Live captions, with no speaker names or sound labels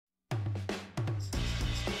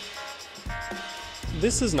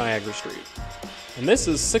This is Niagara Street, and this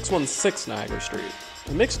is 616 Niagara Street,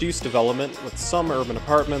 a mixed-use development with some urban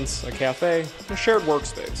apartments, a cafe, and a shared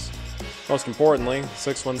workspace. Most importantly,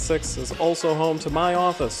 616 is also home to my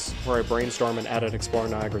office, where I brainstorm and edit Explore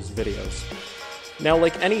Niagara's videos. Now,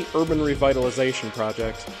 like any urban revitalization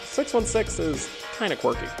project, 616 is kinda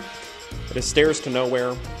quirky. It has stairs to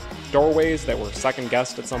nowhere, doorways that were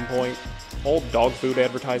second-guessed at some point, old dog food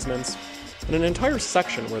advertisements, and an entire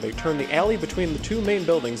section where they turned the alley between the two main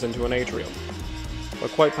buildings into an atrium. But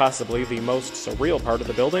quite possibly the most surreal part of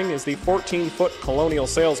the building is the 14-foot colonial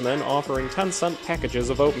salesman offering 10-cent packages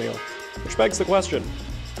of oatmeal, which begs the question,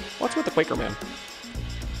 what's with the Quaker Man?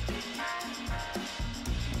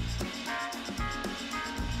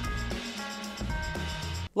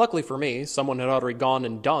 Luckily for me, someone had already gone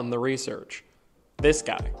and done the research. This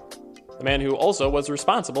guy. The man who also was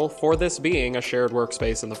responsible for this being a shared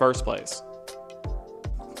workspace in the first place.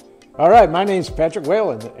 All right, my name's Patrick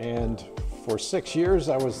Whalen, and for 6 years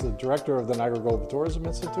I was the director of the Niagara Global Tourism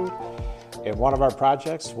Institute, and one of our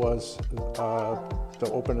projects was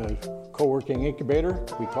to open a co-working incubator.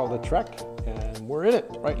 We called it Trek, and we're in it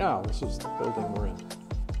right now. This is the building we're in.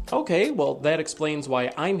 Okay, well that explains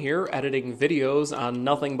why I'm here editing videos on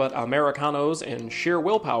nothing but Americanos and sheer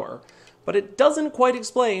willpower. But it doesn't quite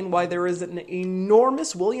explain why there is an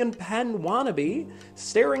enormous William Penn wannabe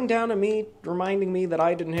staring down at me, reminding me that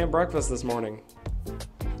I didn't have breakfast this morning.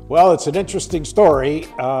 Well, it's an interesting story.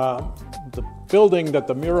 The building that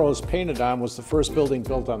the mural is painted on was the first building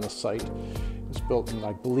built on the site. It was built in,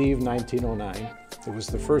 I believe, 1909. It was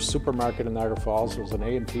the first supermarket in Niagara Falls. It was an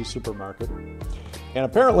A&P supermarket. And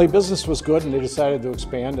apparently business was good, and they decided to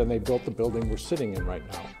expand, and they built the building we're sitting in right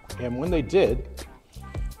now. And when they did,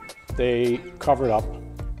 they covered up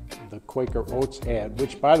the Quaker Oats ad,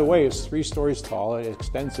 which, by the way, is 3 stories tall. It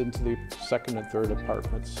extends into the second and third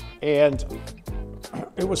apartments. And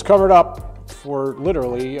it was covered up for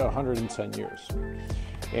literally 110 years.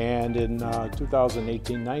 And in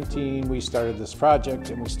 2018-19, we started this project,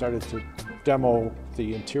 and we started to demo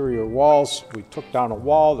the interior walls. We took down a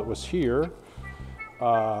wall that was here,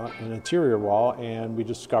 an interior wall, and we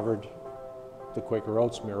discovered the Quaker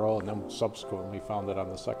Oats mural, and then subsequently found it on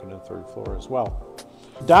the second and third floor as well.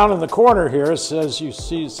 Down in the corner here, it says, you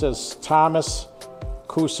see, it says Thomas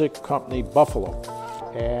Cusack Company, Buffalo.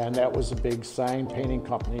 And that was a big sign painting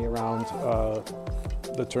company around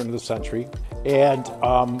the turn of the century. And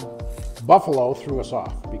Buffalo threw us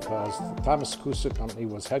off because the Thomas Cusack Company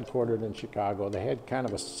was headquartered in Chicago. They had kind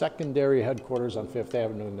of a secondary headquarters on Fifth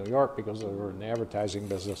Avenue in New York because they were in the advertising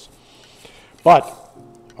business. But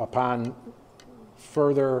upon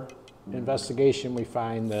further investigation, we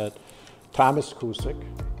find that Thomas Cusack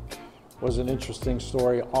was an interesting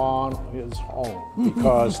story on his own,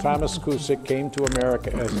 because Thomas Cusack came to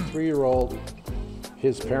America as a 3-year-old.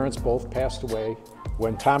 His parents both passed away.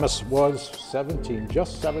 When Thomas was 17,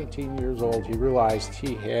 just 17 years old, he realized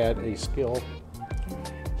he had a skill.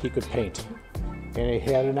 He could paint, and he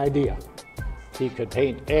had an idea. He could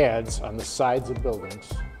paint ads on the sides of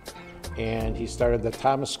buildings, and he started the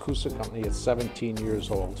Thomas Cusack Company at 17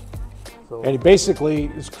 years old. And he basically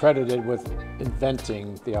is credited with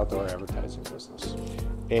inventing the outdoor advertising business.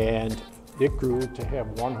 And it grew to have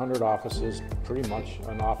 100 offices, pretty much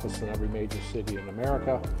an office in every major city in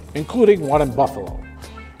America, including one in Buffalo.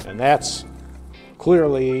 And that's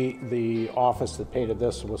clearly the office that painted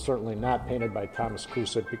this. Was certainly not painted by Thomas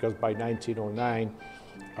Cusack, because by 1909,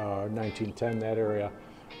 1910, that era,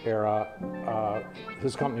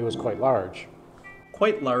 his company was quite large.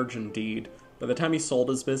 Quite large indeed. By the time he sold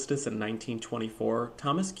his business in 1924,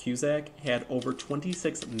 Thomas Cusack had over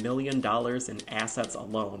 $26 million in assets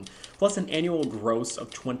alone, plus an annual gross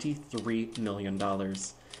of $23 million.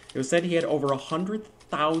 It was said he had over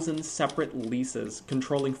 100,000 separate leases,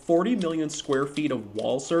 controlling 40 million square feet of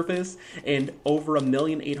wall surface and over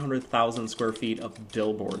 1,800,000 square feet of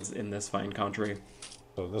billboards in this fine country.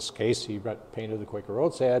 So in this case, he painted the Quaker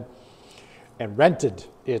Oats ad and rented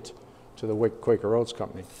it to the Quaker Oats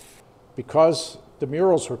Company. Because the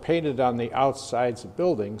murals were painted on the outsides of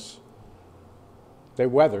buildings, they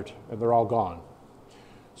weathered and they're all gone.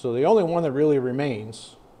 So the only one that really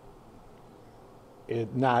remains,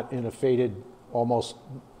 not in a faded, almost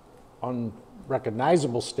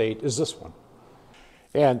unrecognizable state, is this one.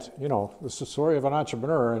 And, you know, this is the story of an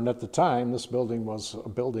entrepreneur, and at the time, this building was a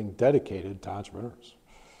building dedicated to entrepreneurs.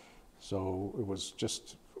 So it was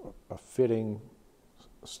just a fitting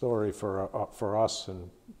story for us and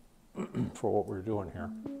for what we're doing here.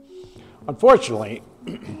 Unfortunately,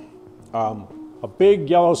 a big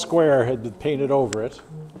yellow square had been painted over it,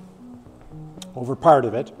 over part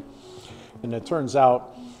of it, and it turns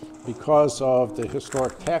out because of the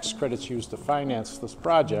historic tax credits used to finance this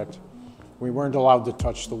project, we weren't allowed to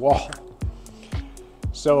touch the wall.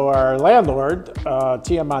 So our landlord,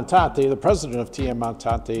 TM Montante, the president of TM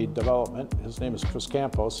Montante Development, his name is Chris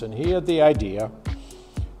Campos, and he had the idea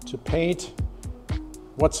to paint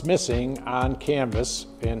what's missing on canvas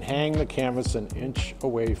and hang the canvas an inch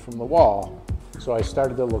away from the wall. So I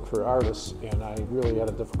started to look for artists, and I really had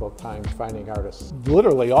a difficult time finding artists.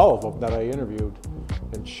 Literally all of them that I interviewed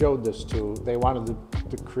and showed this to, they wanted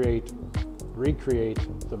to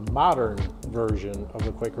recreate the modern version of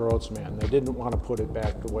the Quaker Oats Man. They didn't want to put it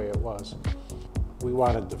back the way it was. We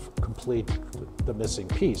wanted to complete the missing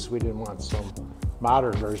piece. We didn't want some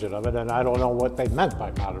modern version of it, and I don't know what they meant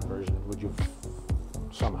by modern version. Would you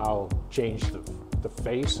somehow change the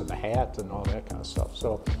face and the hat and all that kind of stuff?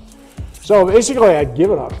 So basically I'd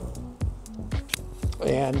given up,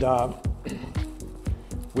 and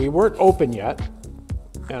we weren't open yet,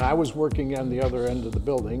 and I was working on the other end of the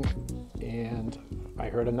building, and I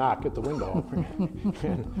heard a knock at the window.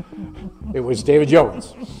 And it was David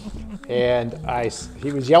Jones, and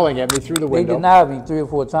he was yelling at me through the window. They denied me 3 or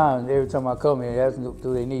 4 times every time I come here. They asked me,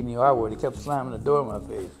 do they need any artwork? They kept slamming the door in my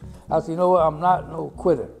face. I said, you know what, I'm not no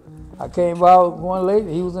quitter. I came out one late,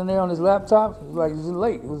 he was in there on his laptop. It was like, it was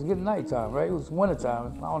late, it was getting nighttime, right? It was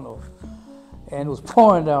wintertime, I don't know. And it was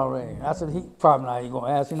pouring down rain. I said, he probably not even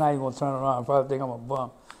gonna ask, he's not even gonna turn around, probably think I'm a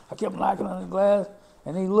bum. I kept knocking on the glass,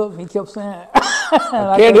 and he looked, he kept saying,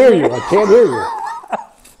 I can't hear you, I can't hear you.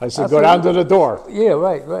 I said, go down to the door. Yeah,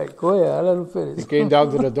 right, go ahead, I let him finish. He came down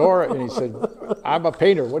to the door and he said, I'm a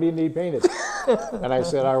painter, what do you need painted? And I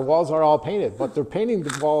said, our walls are all painted, but they're painting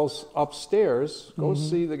the walls upstairs. Go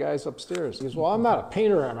see the guys upstairs. He goes, well, I'm not a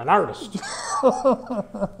painter, I'm an artist.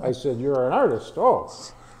 I said, you're an artist? Oh,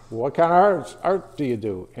 what kind of art do you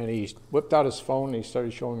do? And he whipped out his phone and he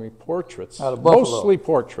started showing me portraits, Out of Buffalo. mostly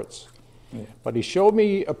portraits. Yeah. But he showed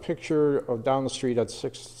me a picture of down the street at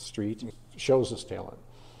 6th Street, shows his talent.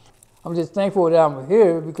 I'm just thankful that I'm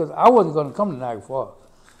here because I wasn't gonna come to Niagara Falls.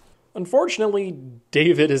 Unfortunately,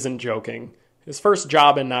 David isn't joking. His first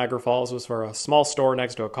job in Niagara Falls was for a small store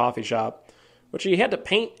next to a coffee shop, which he had to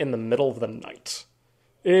paint in the middle of the night.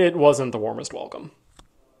 It wasn't the warmest welcome.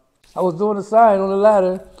 I was doing a sign on the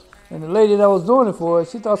ladder, and the lady that I was doing it for,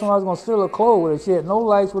 she thought somebody was going to steal her clothes with her. She had no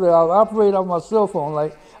lights with her. I was operating off my cell phone.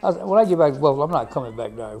 Like, I said, when I get back to Buffalo, I'm not coming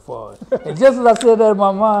back down Falls. And just as I said that in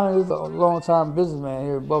my mind, there's a long-time businessman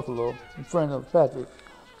here in Buffalo, a friend of Patrick.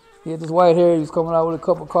 He had this white hair. He was coming out with a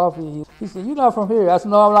cup of coffee. He said, "You're not from here." I said,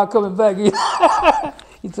 "No, I'm not coming back."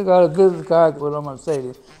 He took out his business card with him on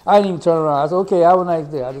Mercedes. I didn't even turn around. I said, "Okay, have a nice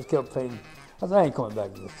day." I just kept painting. I said, "I ain't coming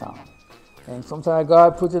back to this town." And sometimes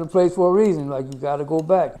God puts you in a place for a reason, like you got to go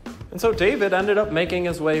back. And so David ended up making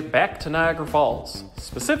his way back to Niagara Falls,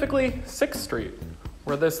 specifically 6th Street,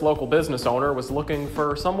 where this local business owner was looking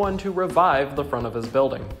for someone to revive the front of his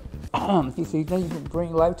building. He said, "You think you can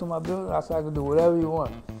bring life to my building?" I said, "I can do whatever you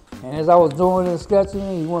want." And as I was doing and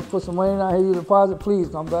sketching, "You want to put some money down here, you deposit, please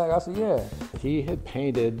come back." I said, "Yeah." He had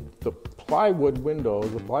painted the plywood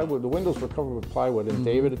windows. The windows were covered with plywood, and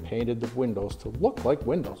David had painted the windows to look like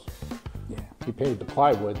windows. Yeah. He painted the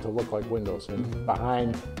plywood to look like windows, and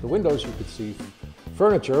behind the windows you could see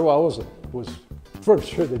furniture. Well, it was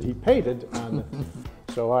furniture that he painted on.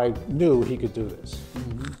 So I knew he could do this.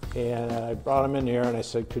 And I brought him in here and I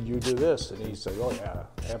said, "Could you do this?" And he said, "Oh yeah,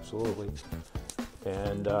 absolutely."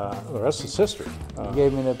 And the rest is history. He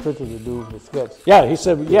gave me that picture to do the sketch. Yeah, he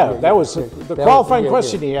said, yeah, that was the qualifying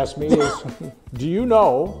question he asked me is, do you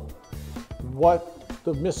know what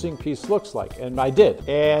the missing piece looks like? And I did.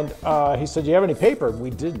 And he said, "Do you have any paper?"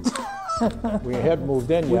 We didn't. We hadn't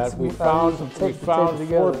moved in yet. We found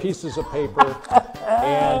 4 pieces of paper.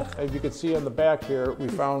 And as you can see on the back here, we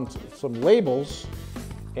found some labels.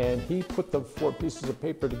 And he put the 4 pieces of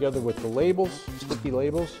paper together with the labels, sticky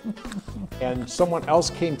labels. And someone else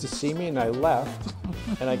came to see me and I left.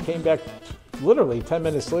 And I came back literally 10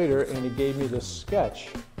 minutes later and he gave me this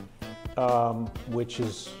sketch, which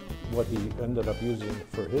is what he ended up using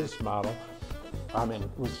for his model. I mean,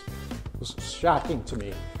 it was shocking to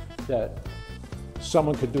me that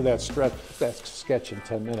someone could do that sketch in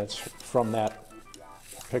 10 minutes from that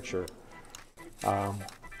picture.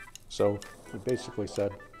 So he basically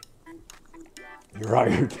said, "You're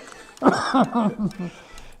hired."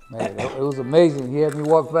 Man, it was amazing. He had me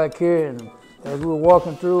walk back here, and as we were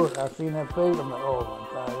walking through it, I seen that page. I'm like, "Oh my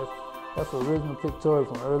God, that's original pictorial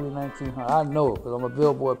from early 1900." I know it because I'm a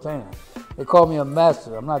billboard painter. They call me a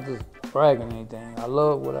master. I'm not just bragging or anything. I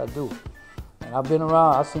love what I do. And I've been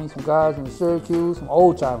around. I've seen some guys in Syracuse, some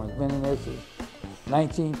old timers, been in there since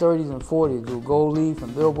 1930s and 40s, do gold leaf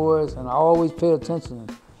and billboards, and I always pay attention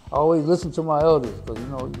always listen to my elders, because you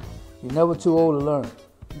know, you're never too old to learn.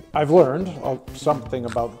 I've learned something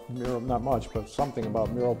about mural, not much, but something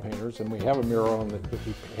about mural painters, and we have a mural that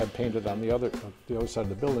we had painted on the other side of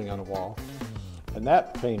the building on a wall. And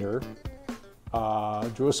that painter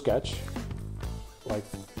drew a sketch, like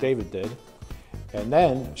David did, and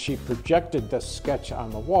then she projected the sketch on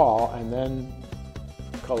the wall and then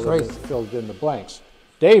colored it, filled in the blanks.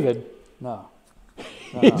 David, No.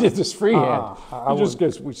 he did this freehand.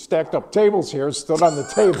 We stacked up tables here, stood on the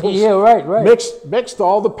tables. Yeah, right. Mixed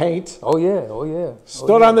all the paint. Oh yeah.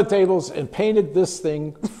 Stood on the tables and painted this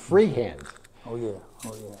thing freehand. Oh yeah.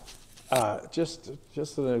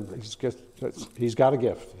 He's got a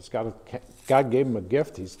gift. God gave him a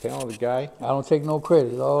gift. He's a talented guy. I don't take no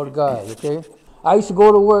credit. It's all the guys, okay? I used to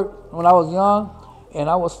go to work when I was young, and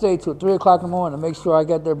I would stay till 3 o'clock in the morning to make sure I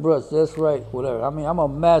got that brush just right, whatever. I mean, I'm a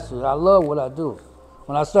master. I love what I do.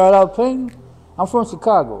 When I started out painting, I'm from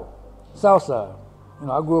Chicago, South Side. You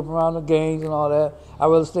know, I grew up around the gangs and all that. I'd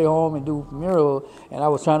rather stay home and do mural, and I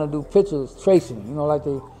was trying to do pictures, tracing, you know, like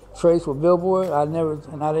they trace with billboard. I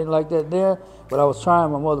didn't like that there, but I was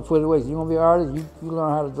trying. My mother put it away. So you're gonna be an artist, you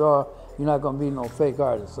learn how to draw. You're not gonna be no fake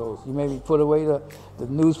artist. So you made me put away the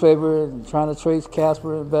newspaper and trying to trace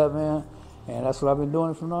Casper and Batman, and that's what I've been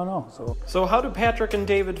doing from now on. So how do Patrick and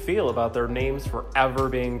David feel about their names forever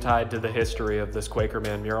being tied to the history of this Quaker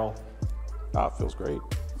Man mural? It feels great.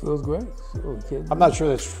 Feels great. I'm not sure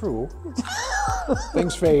that's true.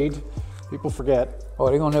 Things fade. People forget. Oh,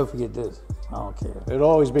 they're gonna never forget this. I don't care. It'll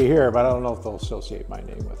always be here, but I don't know if they'll associate my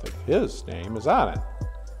name with it. His name is on it.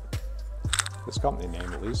 His company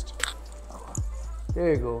name, at least.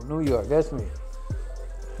 There you go, New York. That's me.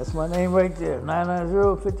 That's my name right there.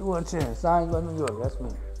 990-5110. Signed by New York. That's me.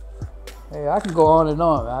 Hey, I can go on and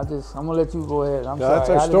on. I'm gonna let you go ahead. Sorry. That's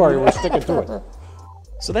our story. We're sticking to it.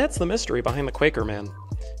 So that's the mystery behind the Quaker Man.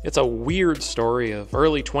 It's a weird story of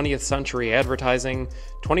early 20th century advertising,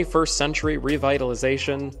 21st century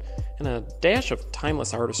revitalization, and a dash of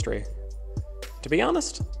timeless artistry. To be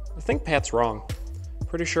honest, I think Pat's wrong.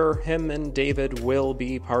 Pretty sure him and David will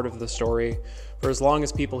be part of the story for as long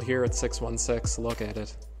as people here at 616 look at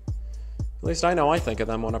it. At least I know I think of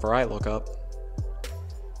them whenever I look up.